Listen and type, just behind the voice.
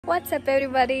What's up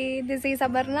everybody, this is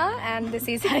Abarna and this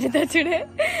is Haritha today.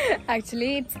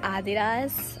 Actually it's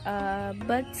Adira's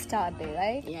birthday,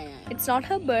 right? Yeah. It's not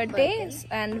her birthday.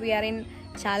 And we are in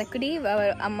Chalakudi,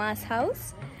 our Amma's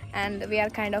house, and we are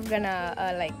kind of gonna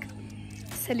like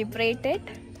celebrate it,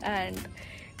 and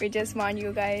we just want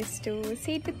you guys to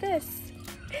see it with us.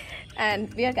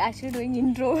 And we are actually doing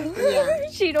intro. Yeah.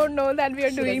 She don't know that we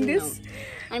are doing this. Know.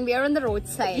 And we are on the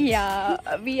roadside. Yeah,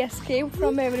 we escaped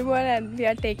from everyone and we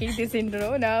are taking this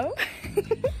intro now.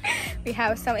 We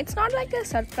have some, it's not like a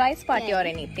surprise party or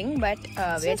anything, but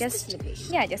we are just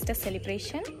a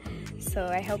celebration. So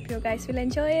I hope you guys will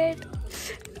enjoy it.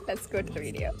 Let's go to the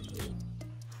video.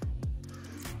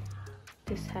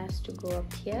 This has to go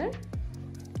up here.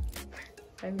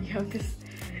 And we have this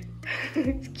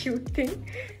cute thing.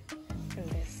 And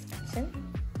this section.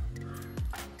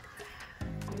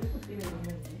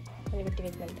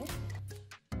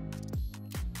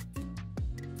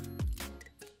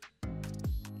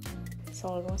 It's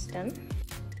almost done.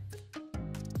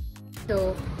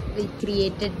 So we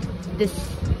created this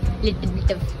little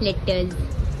bit of letters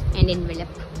and envelope.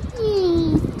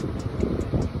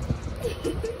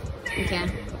 Okay.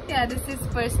 Yeah, this is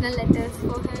personal letters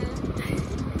for her.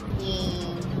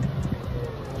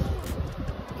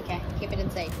 Okay, keep it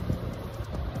inside.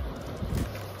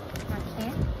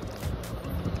 Okay.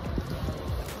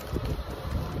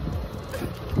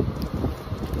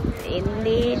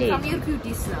 Come your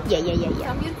cuties now. Yeah.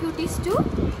 Come your cuties to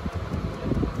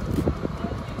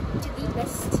the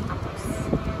best house.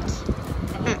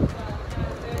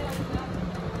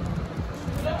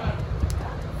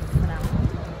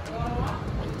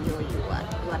 You are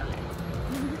alive.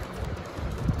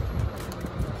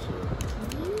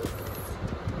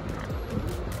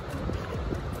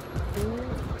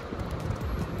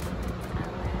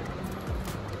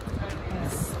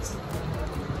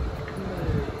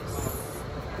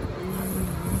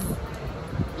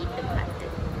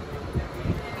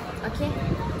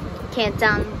 Can't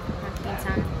done.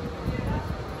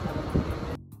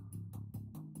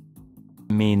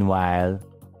 Meanwhile,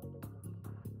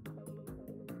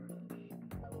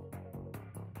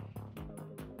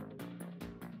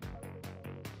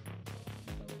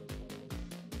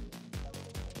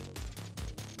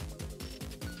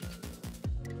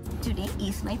 today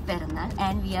is my Piranal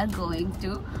and we are going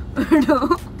to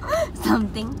do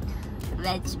something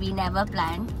which we never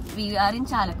planned. We are in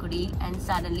Chalakudi and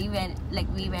suddenly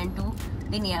we went to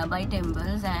the nearby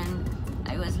temples, and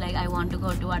I was like, I want to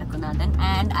go to Vadakunathan,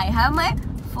 and I have my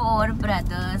 4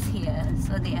 brothers here,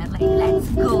 so they are like, let's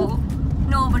go,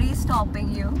 nobody is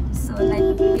stopping you, so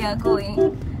like we are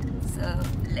going. So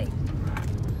like,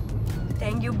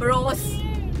 thank you bros,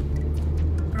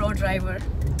 bro driver.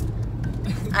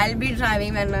 I'll be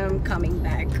driving when I'm coming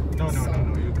back. No,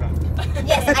 you can't.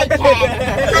 Yes, I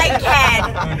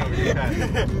can. No, you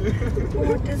can't.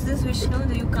 What is this,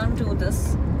 Vishnu? You can't do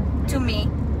this to me.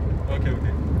 Okay.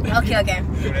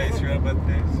 Today is your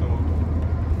birthday, so...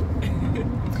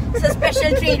 It's a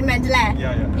special treatment, la?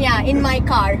 Yeah, in my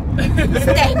car.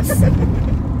 Thanks.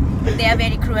 They are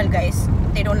very cruel guys.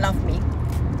 They don't love me.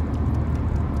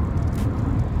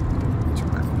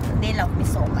 They love me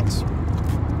so much.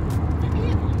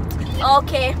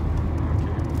 Okay.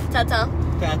 Tata.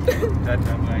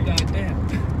 Tata, bye.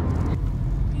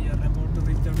 We are about to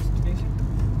reach our destination.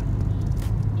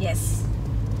 Yes.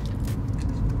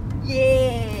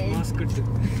 Yay. Mask it.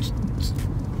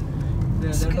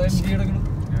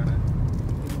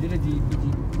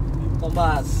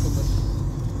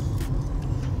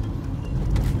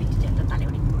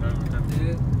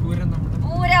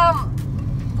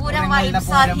 Puram vibes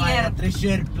are here.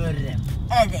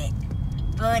 അതെ,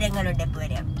 പൂരങ്ങളുടെ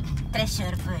പൂരം,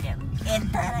 തൃശ്ശൂർ പൂരം.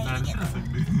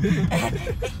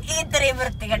 ഇത്രയും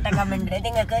വൃത്തികെട്ട comment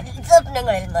നിങ്ങൾക്ക്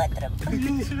സ്വപ്നങ്ങളിൽ മാത്രം.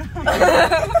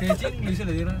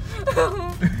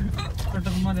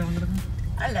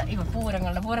 അല്ല, ഇവ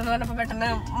പൂരങ്ങളുടെ പൂരം എന്ന് പറഞ്ഞപ്പോ പെട്ടെന്ന്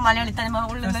മലയാളി തനിമ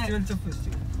ഉള്ളിൽ.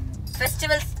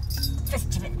 Festival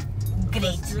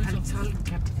great.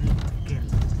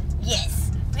 Yes,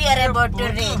 we are about to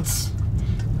reach.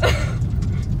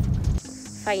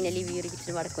 Finally we reached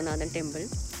Vadakunathan temple,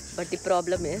 but the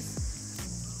problem is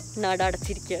nada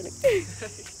adachirikkanu.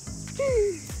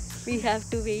 We have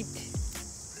to wait.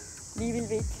 We will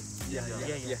wait. Yeah.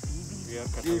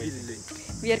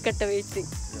 We are cut waiting.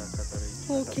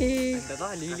 Okay.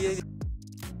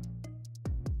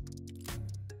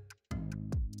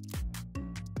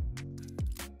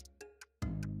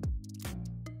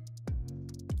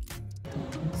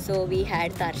 So we had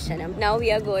darshanam. Now we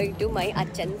are going to my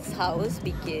Achan's house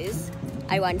because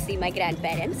I want to see my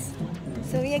grandparents.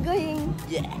 So we are going.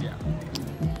 Yeah.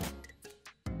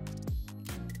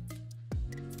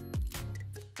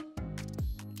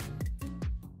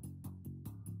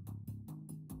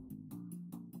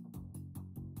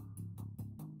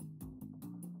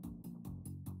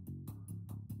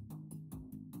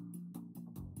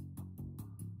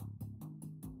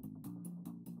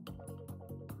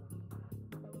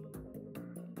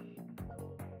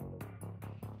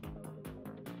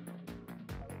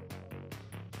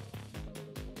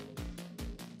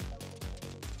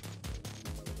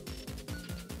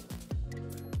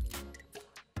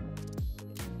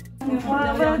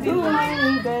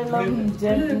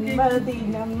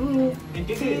 ജന്മദിനം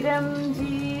ചിരം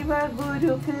ജീവ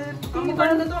ഗുരു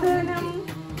കീർത്തിവർദ്ധനം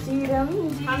ചിരം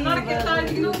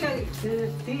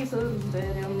കീർത്തി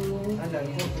സുന്ദരം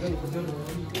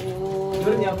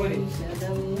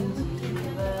ശതം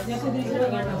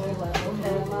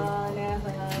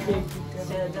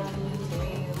ശതം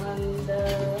ഹേമന്ത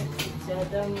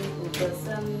ശതം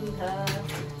ഉപസന്ധ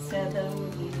ശതം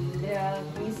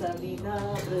ഇന്ദ്രാഗ്നി സവിനാ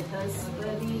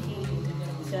ബൃഹസ്പതിഃ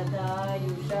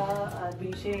ശതായുഷാ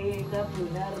അഭിഷേക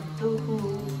പുനർദുഃ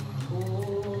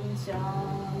ഓം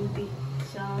ശാന്തി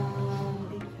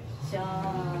ശാന്തി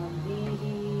ശാന്തി.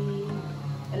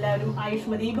 എല്ലാവരും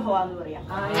ആയുഷ്മതി ഭവ എന്ന് പറയാം.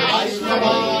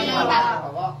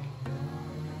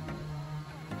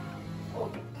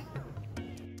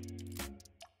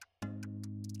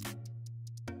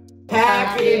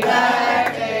 Happy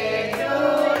birthday to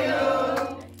you.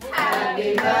 Happy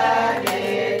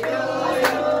birthday to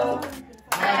you.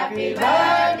 Happy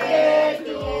birthday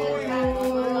to you.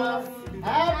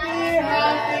 Happy,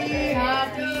 happy,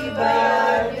 happy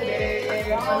birthday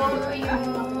to you.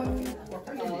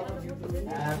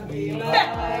 Happy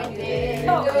birthday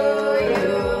to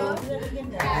you.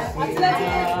 Happy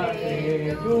birthday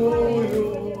to you.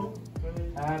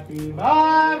 Happy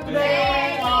birthday.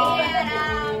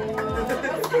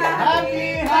 Happy,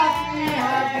 happy,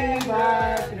 happy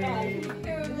birthday.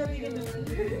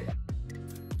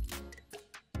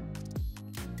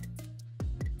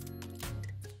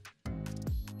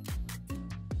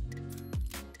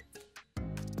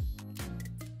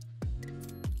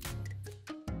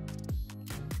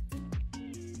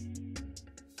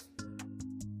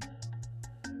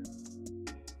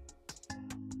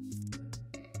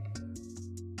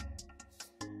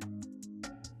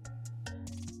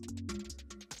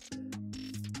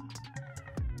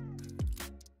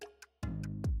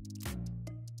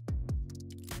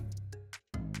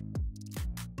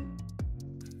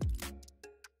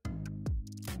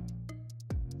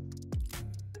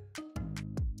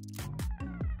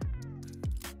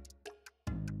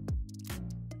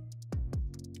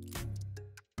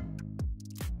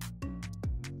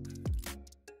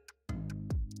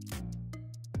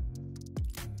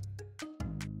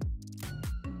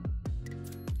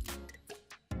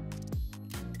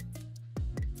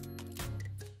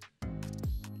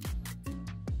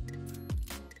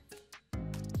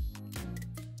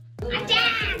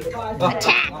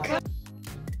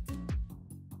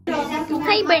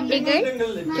 Hi ബഡ്ഡികൾ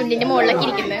ചുണ്ടിന്റെ മുകളിലൊക്കെ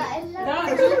ഇരിക്കുന്നത്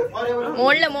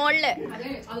മോളില്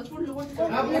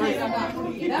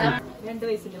 2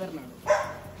 വയസ്സിൽ വരണം.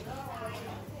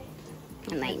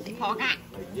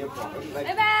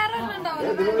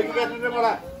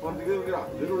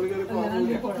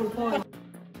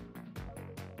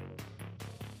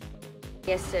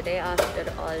 Yesterday, after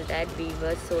all that, we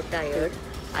were so tired.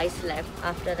 I slept.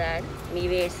 After that, we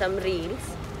made some reels,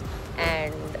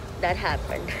 and that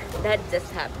happened. That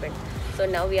just happened. So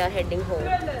now we are heading home.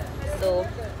 So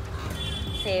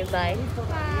say bye.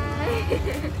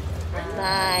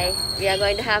 Bye. We are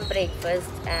going to have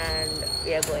breakfast and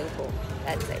we are going home.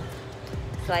 That's it.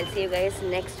 So I'll see you guys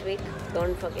next week.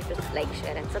 Don't forget to like,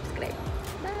 share and subscribe.